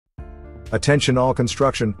Attention all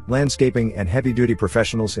construction, landscaping and heavy-duty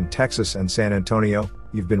professionals in Texas and San Antonio,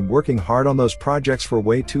 you've been working hard on those projects for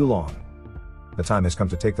way too long. The time has come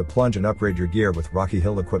to take the plunge and upgrade your gear with Rocky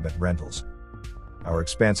Hill Equipment Rentals. Our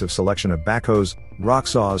expansive selection of backhoes, rock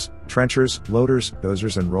saws, trenchers, loaders,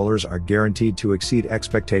 dozers and rollers are guaranteed to exceed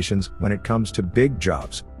expectations when it comes to big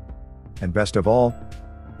jobs. And best of all,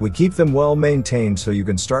 we keep them well maintained so you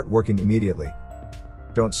can start working immediately.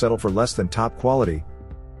 Don't settle for less than top quality.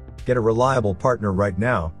 Get a reliable partner right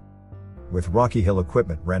now with Rocky Hill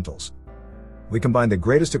Equipment Rentals. We combine the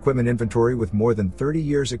greatest equipment inventory with more than 30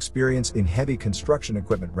 years experience in heavy construction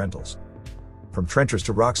equipment rentals. From trenchers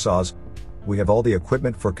to rock saws, we have all the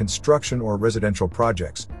equipment for construction or residential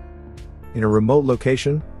projects. In a remote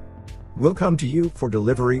location, we'll come to you for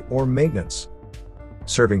delivery or maintenance.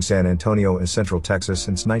 Serving San Antonio and Central Texas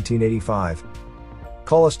since 1985.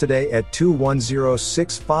 Call us today at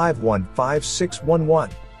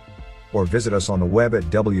 210-651-5611 or visit us on the web at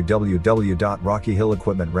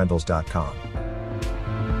www.rockyhillequipmentrentals.com.